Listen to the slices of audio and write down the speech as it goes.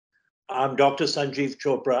I'm Dr. Sanjeev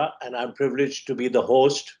Chopra, and I'm privileged to be the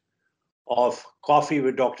host of Coffee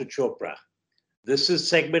with Dr. Chopra. This is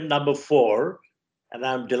segment number 4, and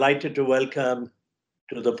I'm delighted to welcome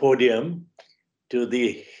to the podium, to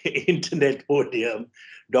the internet podium,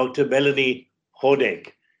 Dr. Melanie Honig.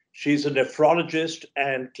 She's a nephrologist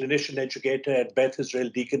and clinician educator at Beth Israel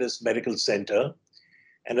Deaconess Medical Center,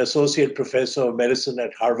 an associate professor of medicine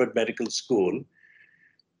at Harvard Medical School.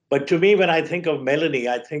 But to me, when I think of Melanie,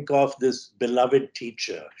 I think of this beloved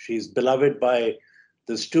teacher. She's beloved by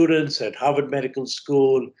the students at Harvard Medical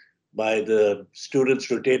School, by the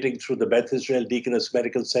students rotating through the Beth Israel Deaconess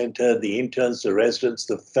Medical Center, the interns, the residents,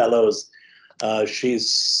 the fellows.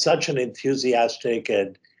 She's such an enthusiastic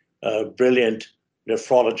and brilliant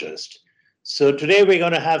nephrologist. So today we're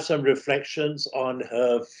going to have some reflections on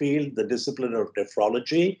her field, the discipline of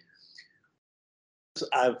nephrology.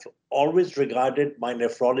 I've always regarded my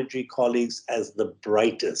nephrology colleagues as the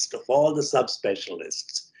brightest of all the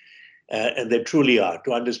subspecialists, and they truly are,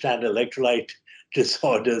 to understand electrolyte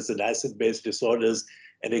disorders and acid-base disorders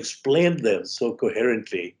and explain them so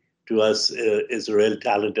coherently to us is a real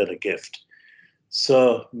talent and a gift.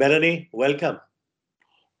 So, Melanie, welcome.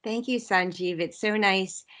 Thank you, Sanjeev. It's so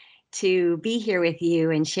nice to be here with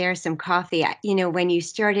you and share some coffee. You know, when you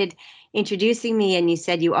started introducing me and you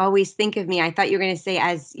said you always think of me, I thought you were going to say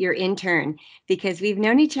as your intern, because we've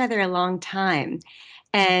known each other a long time.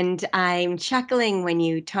 And I'm chuckling when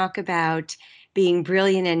you talk about being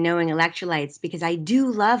brilliant and knowing electrolytes, because I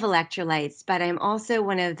do love electrolytes, but I'm also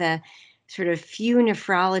one of the sort of few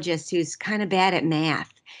nephrologists who's kind of bad at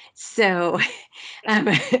math. So, um,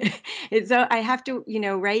 so I have to,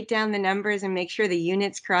 write down the numbers and make sure the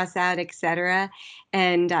units cross out, et cetera.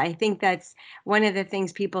 And I think that's one of the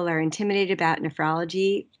things people are intimidated about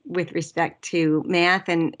nephrology with respect to math,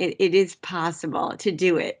 and it is possible to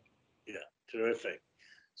do it. Yeah, terrific.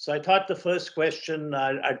 So I thought the first question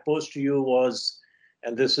I'd pose to you was,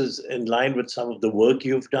 and this is in line with some of the work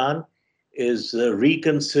you've done, is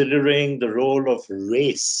reconsidering the role of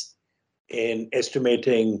race in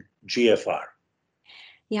estimating GFR.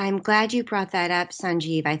 Yeah, I'm glad you brought that up,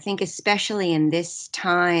 Sanjeev. I think especially in this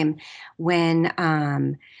time when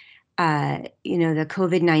the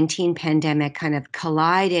COVID-19 pandemic kind of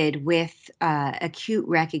collided with acute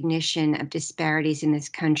recognition of disparities in this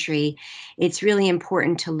country, it's really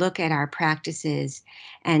important to look at our practices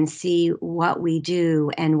and see what we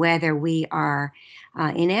do and whether we are,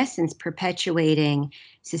 in essence, perpetuating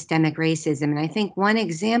systemic racism. And I think one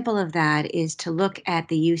example of that is to look at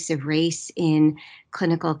the use of race in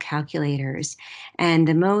clinical calculators. And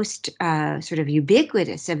the most sort of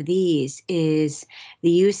ubiquitous of these is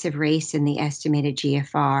the use of race in the estimated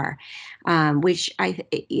GFR, which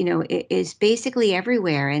is basically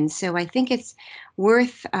everywhere. And so I think it's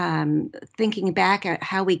worth thinking back at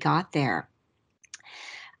how we got there.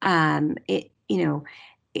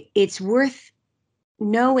 It's worth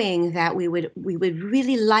knowing that we would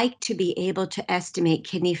really like to be able to estimate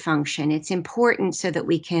kidney function. It's important so that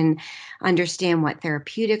we can understand what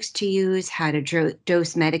therapeutics to use, how to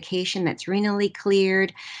dose medication that's renally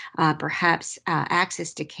cleared, perhaps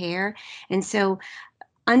access to care. And so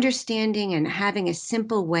understanding and having a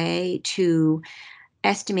simple way to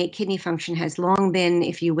estimate kidney function has long been,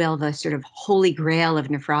 if you will, the sort of holy grail of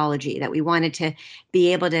nephrology, that we wanted to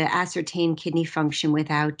be able to ascertain kidney function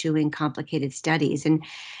without doing complicated studies. And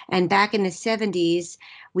back in the 70s,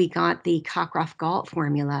 we got the Cockcroft-Gault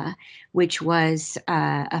formula, which was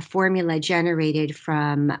a formula generated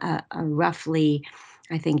from a roughly,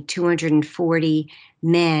 I think, 240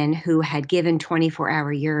 men who had given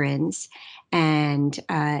 24-hour urines, and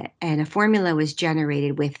a formula was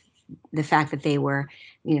generated with the fact that they were,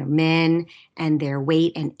 men and their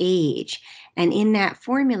weight and age. And in that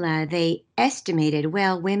formula, they estimated,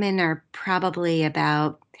 well, women are probably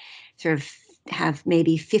about sort of have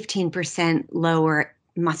maybe 15% lower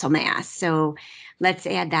muscle mass. So let's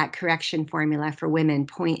add that correction formula for women,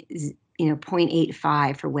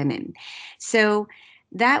 0.85 for women. So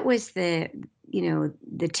that was the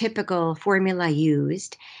typical formula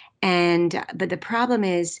used. But the problem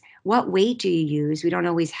is, what weight do you use? We don't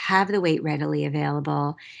always have the weight readily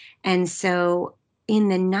available. And so in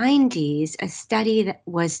the 90s, a study that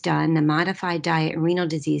was done, the Modified Diet and Renal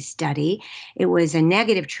Disease Study, it was a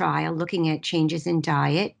negative trial looking at changes in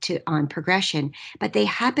diet on progression, but they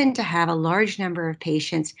happened to have a large number of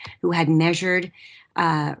patients who had measured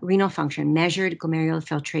renal function, measured glomerular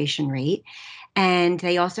filtration rate. And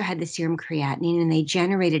they also had the serum creatinine, and they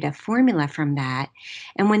generated a formula from that.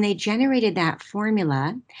 And when they generated that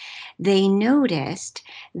formula, they noticed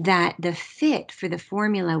that the fit for the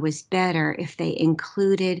formula was better if they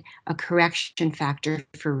included a correction factor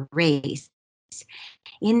for race.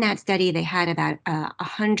 In that study, they had about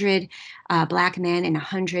 100 Black men and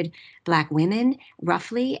 100 Black women,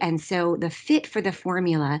 roughly. And so the fit for the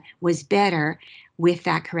formula was better with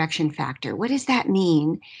that correction factor. What does that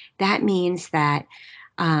mean? That means that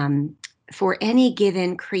for any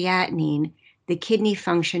given creatinine, the kidney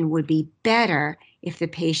function would be better if the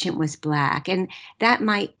patient was Black. And that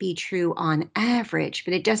might be true on average,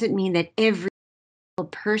 but it doesn't mean that every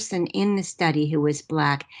person in the study who was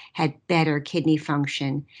Black had better kidney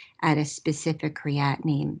function at a specific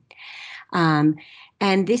creatinine.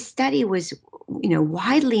 And this study was,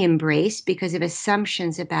 widely embraced because of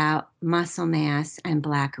assumptions about muscle mass and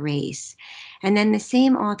Black race. And then the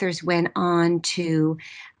same authors went on to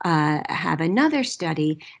have another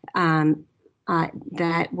study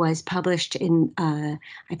that was published in, I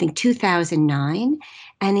think, 2009.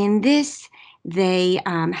 And in this, they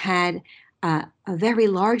had a very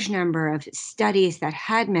large number of studies that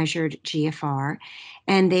had measured GFR,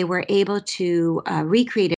 and they were able to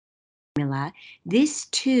recreate a formula. This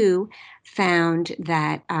too found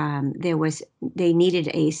that they needed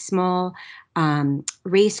a small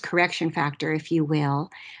race correction factor, if you will,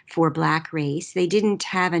 for Black race. They didn't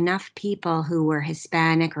have enough people who were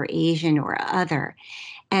Hispanic or Asian or other.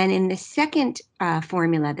 And in the second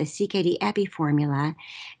formula, the CKD EPI formula,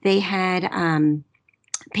 they had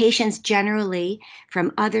patients generally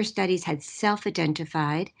from other studies had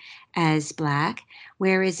self-identified as Black,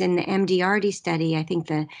 whereas in the MDRD study, I think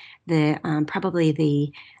probably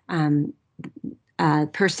the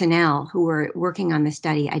personnel who were working on the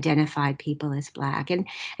study identified people as Black, and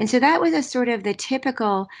so that was a sort of the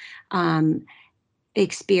typical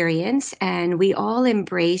experience, and we all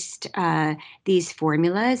embraced these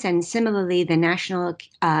formulas. And similarly, the National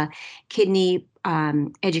Kidney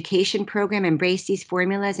Education Program embraced these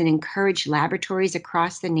formulas and encouraged laboratories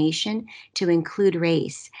across the nation to include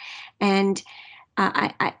race. And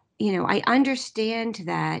I understand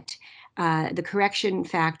that the correction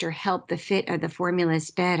factor helped the fit of the formulas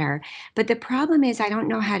better, but the problem is I don't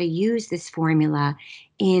know how to use this formula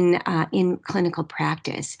in clinical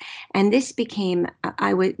practice. And this became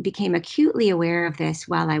acutely aware of this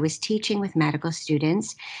while I was teaching with medical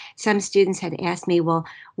students. Some students had asked me, well,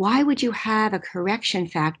 why would you have a correction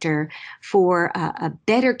factor for a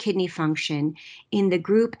better kidney function in the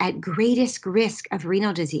group at greatest risk of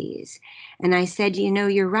renal disease? And I said,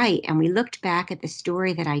 you're right. And we looked back at the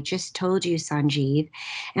story that I just told you, Sanjeev,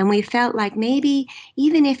 and we felt like maybe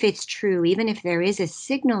even if it's true, even if there is a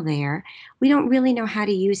signal there, we don't really know how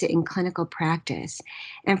to use it in clinical practice.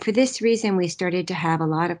 And for this reason, we started to have a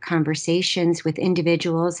lot of conversations with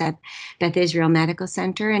individuals at Beth Israel Medical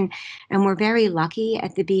Center. And we're very lucky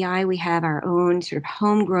at the BI. We have our own sort of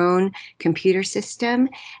homegrown computer system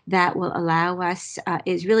that will allow us,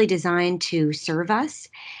 is really designed to serve us.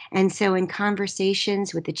 And so in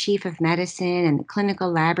conversations with the chief of medicine and the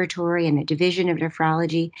clinical laboratory and the division of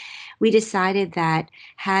nephrology, we decided that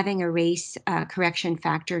having a race correction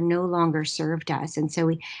factor no longer served us. And so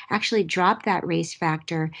we actually dropped that race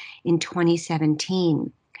factor in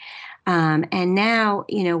 2017. And now,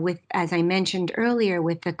 with, as I mentioned earlier,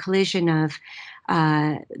 with the collision of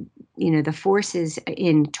the forces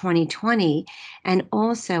in 2020, and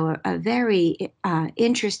also a very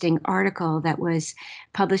interesting article that was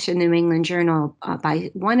published in the New England Journal by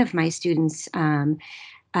one of my students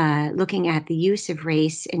looking at the use of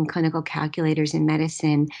race in clinical calculators in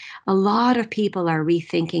medicine. A lot of people are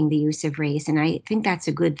rethinking the use of race, and I think that's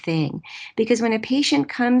a good thing, because when a patient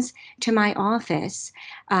comes to my office,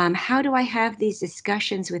 how do I have these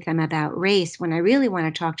discussions with them about race when I really want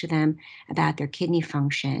to talk to them about their kidney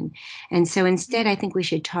function? And so instead, I think we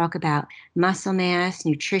should talk about muscle mass,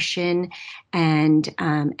 nutrition, and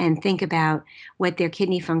think about what their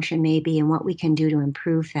kidney function may be and what we can do to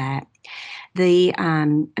improve that. The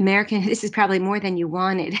American, this is probably more than you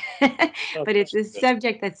wanted, but it's a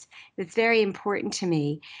subject that's very important to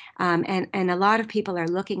me. And a lot of people are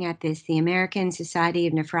looking at this. The American Society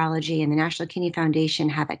of Nephrology and the National Kidney Foundation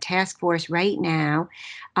have a task force right now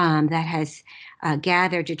that has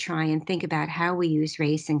gathered to try and think about how we use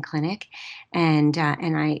race in clinic. And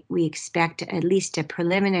we expect at least a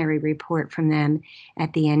preliminary report from them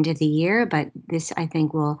at the end of the year, but this, I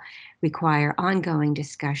think, will require ongoing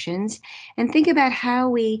discussions. And think about how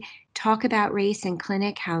we talk about race in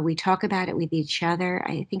clinic, how we talk about it with each other.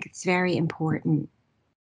 I think it's very important.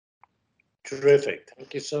 Terrific.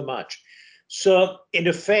 Thank you so much. So, in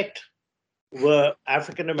effect, were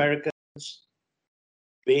African Americans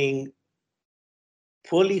being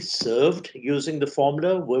poorly served using the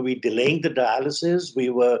formula? Were we delaying the dialysis?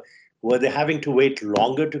 Were they having to wait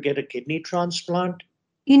longer to get a kidney transplant?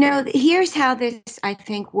 Here's how this, I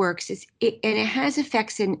think, works, and it has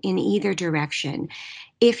effects in either direction.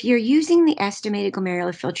 If you're using the estimated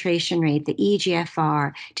glomerular filtration rate, the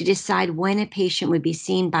EGFR, to decide when a patient would be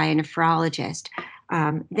seen by a nephrologist,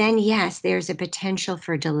 then yes, there's a potential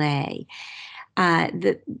for delay.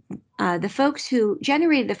 The folks who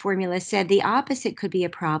generated the formula said the opposite could be a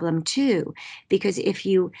problem too, because if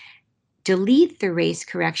you delete the race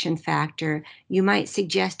correction factor, you might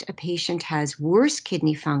suggest a patient has worse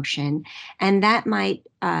kidney function, and that might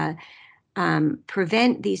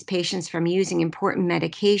prevent these patients from using important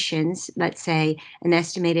medications. Let's say an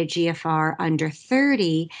estimated GFR under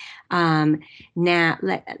 30. Now,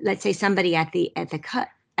 let's say somebody at the cut,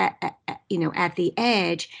 at the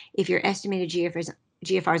edge, if your estimated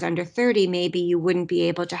GFR is under 30, maybe you wouldn't be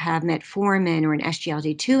able to have metformin or an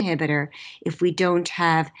SGLT2 inhibitor if we don't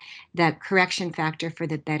have that correction factor for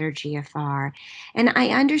the better GFR. And I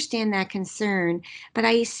understand that concern, but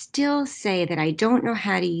I still say that I don't know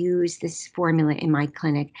how to use this formula in my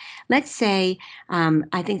clinic. Let's say,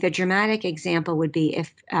 I think the dramatic example would be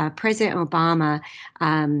if President Obama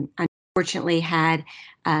unfortunately had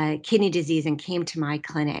kidney disease and came to my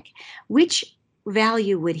clinic. Which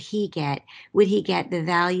value would he get? Would he get the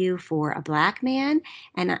value for a Black man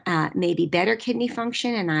and maybe better kidney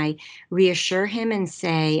function, and I reassure him and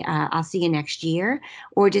say, I'll see you next year?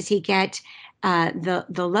 Or does he get the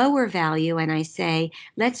lower value and I say,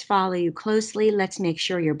 let's follow you closely. Let's make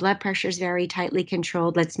sure your blood pressure is very tightly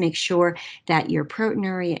controlled. Let's make sure that your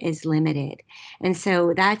proteinuria is limited. And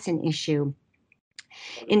so that's an issue.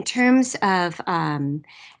 In terms of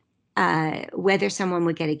whether someone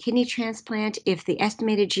would get a kidney transplant, if the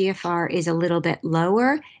estimated GFR is a little bit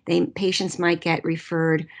lower, patients might get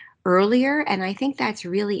referred earlier, and I think that's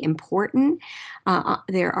really important.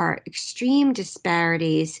 There are extreme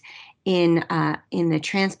disparities in the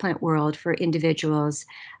transplant world for individuals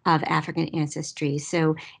of African ancestry.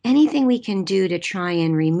 So anything we can do to try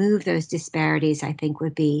and remove those disparities, I think,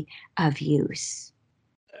 would be of use.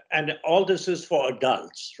 And all this is for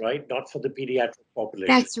adults, right? Not for the pediatric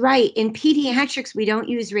population. That's right. In pediatrics, we don't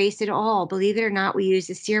use race at all. Believe it or not, we use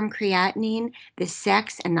the serum creatinine, the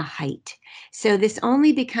sex, and the height. So this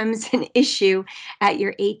only becomes an issue at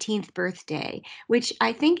your 18th birthday, which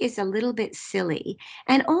I think is a little bit silly.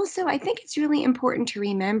 And also, I think it's really important to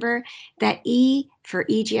remember that E for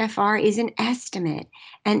EGFR is an estimate.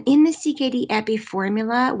 And in the CKD-EPI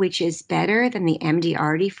formula, which is better than the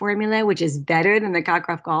MDRD formula, which is better than the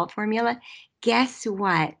Cockcroft-Gault formula, guess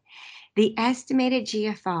what? The estimated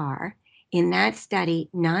GFR in that study,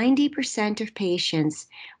 90% of patients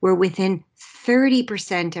were within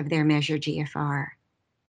 30% of their measured GFR.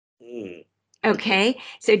 Okay,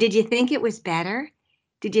 so did you think it was better?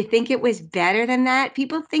 Did you think it was better than that?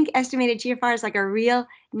 People think estimated GFR is like a real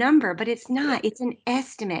number, but it's not. It's an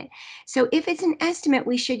estimate. So if it's an estimate,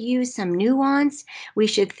 we should use some nuance. We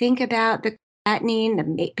should think about the creatinine,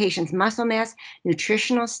 the patient's muscle mass,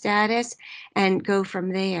 nutritional status, and go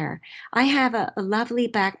from there. I have a lovely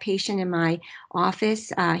Black patient in my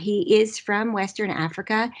office. He is from Western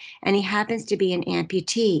Africa, and he happens to be an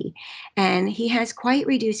amputee. And he has quite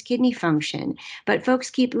reduced kidney function. But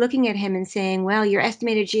folks keep looking at him and saying, well, your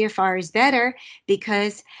estimated GFR is better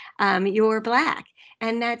because you're Black.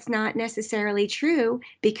 And that's not necessarily true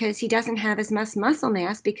because he doesn't have as much muscle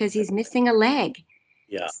mass because he's missing a leg.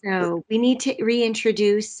 Yeah. So we need to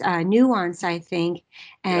reintroduce nuance, I think,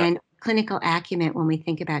 and clinical acumen when we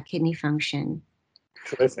think about kidney function.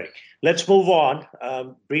 Terrific. Let's move on.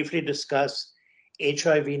 Briefly discuss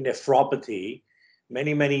HIV nephropathy.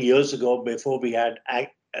 Many, many years ago, before we had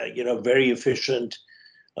very efficient,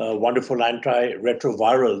 wonderful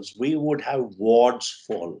antiretrovirals, we would have wards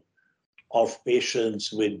full of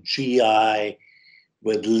patients with GI,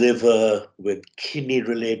 with liver, with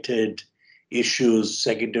kidney-related issues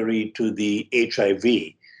secondary to the HIV.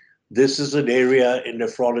 This is an area in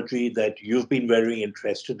nephrology that you've been very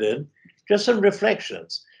interested in. Just some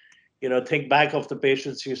reflections. Think back of the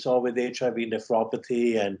patients you saw with HIV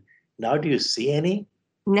nephropathy, and now do you see any?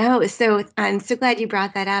 No, so I'm so glad you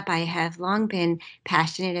brought that up. I have long been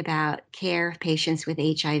passionate about care of patients with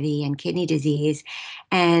HIV and kidney disease,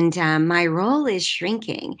 and my role is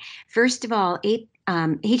shrinking. First of all,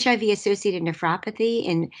 HIV-associated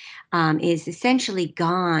nephropathy is essentially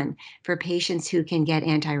gone for patients who can get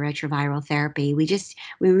antiretroviral therapy. We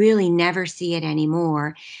really never see it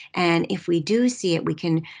anymore. And if we do see it, we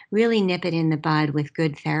can really nip it in the bud with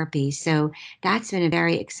good therapy. So that's been a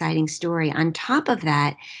very exciting story. On top of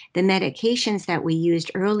that, the medications that we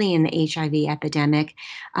used early in the HIV epidemic,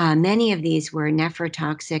 many of these were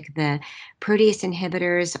nephrotoxic. The protease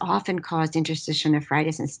inhibitors often caused interstitial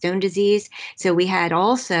nephritis and stone disease. So we had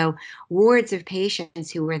also wards of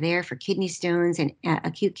patients who were there for kidney stones and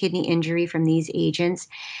acute kidney injury from these agents.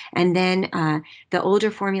 And then the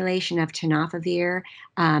older formulation of tenofovir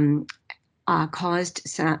caused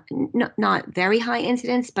some, not very high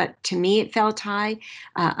incidence, but to me it felt high,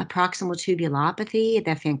 proximal tubulopathy,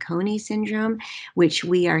 the Fanconi syndrome, which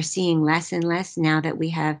we are seeing less and less now that we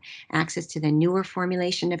have access to the newer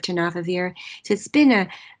formulation of tenofovir. So it's been a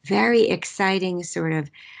very exciting sort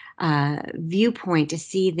of viewpoint to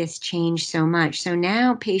see this change so much. So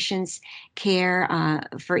now patients' care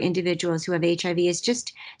for individuals who have HIV is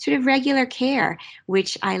just sort of regular care,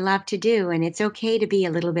 which I love to do. And it's okay to be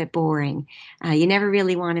a little bit boring. You never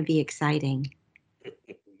really want to be exciting.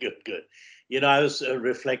 Good. I was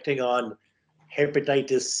reflecting on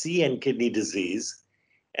hepatitis C and kidney disease,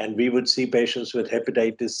 and we would see patients with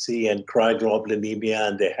hepatitis C and cryoglobulinemia,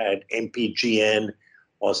 and they had MPGN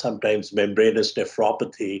or sometimes membranous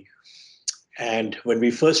nephropathy. And when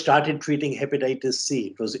we first started treating hepatitis C,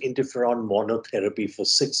 it was interferon monotherapy for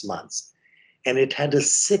 6 months, and it had a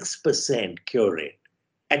 6% cure rate,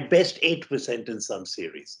 at best 8% in some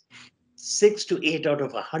series. 6 to 8 out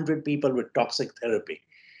of 100 people with toxic therapy.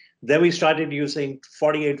 Then we started using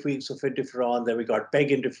 48 weeks of interferon, then we got PEG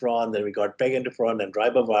interferon, then we got PEG interferon and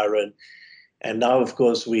ribavirin, and now, of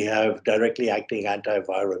course, we have directly acting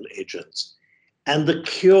antiviral agents. And the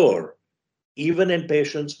cure, even in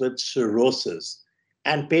patients with cirrhosis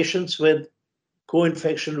and patients with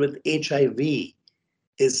co-infection with HIV,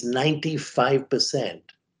 is 95%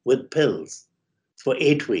 with pills for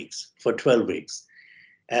 8 weeks, for 12 weeks.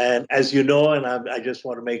 And as you know, and I just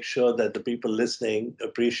want to make sure that the people listening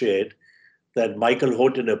appreciate that Michael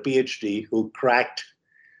Houghton, a PhD, who cracked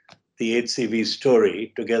the HCV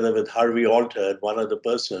story together with Harvey Alter, one other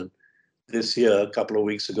person, this year, a couple of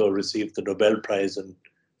weeks ago, received the Nobel Prize in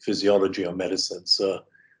Physiology or Medicine. So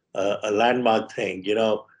a landmark thing.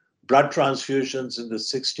 Blood transfusions in the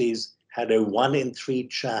 60s had a 1 in 3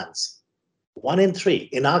 chance, 1 in 3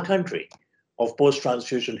 in our country, of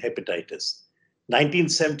post-transfusion hepatitis.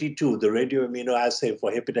 1972, the radioimmunoassay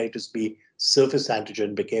for hepatitis B surface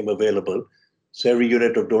antigen became available. So every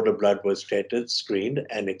unit of donor blood was tested, screened,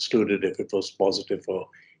 and excluded if it was positive for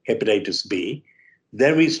hepatitis B.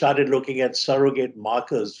 Then we started looking at surrogate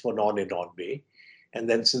markers for non-Enon B. And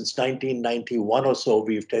then since 1991 or so,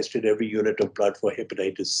 we've tested every unit of blood for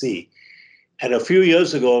hepatitis C. And a few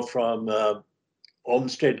years ago, from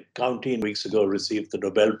Olmsted County, weeks ago, received the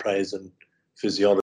Nobel Prize in Physiology.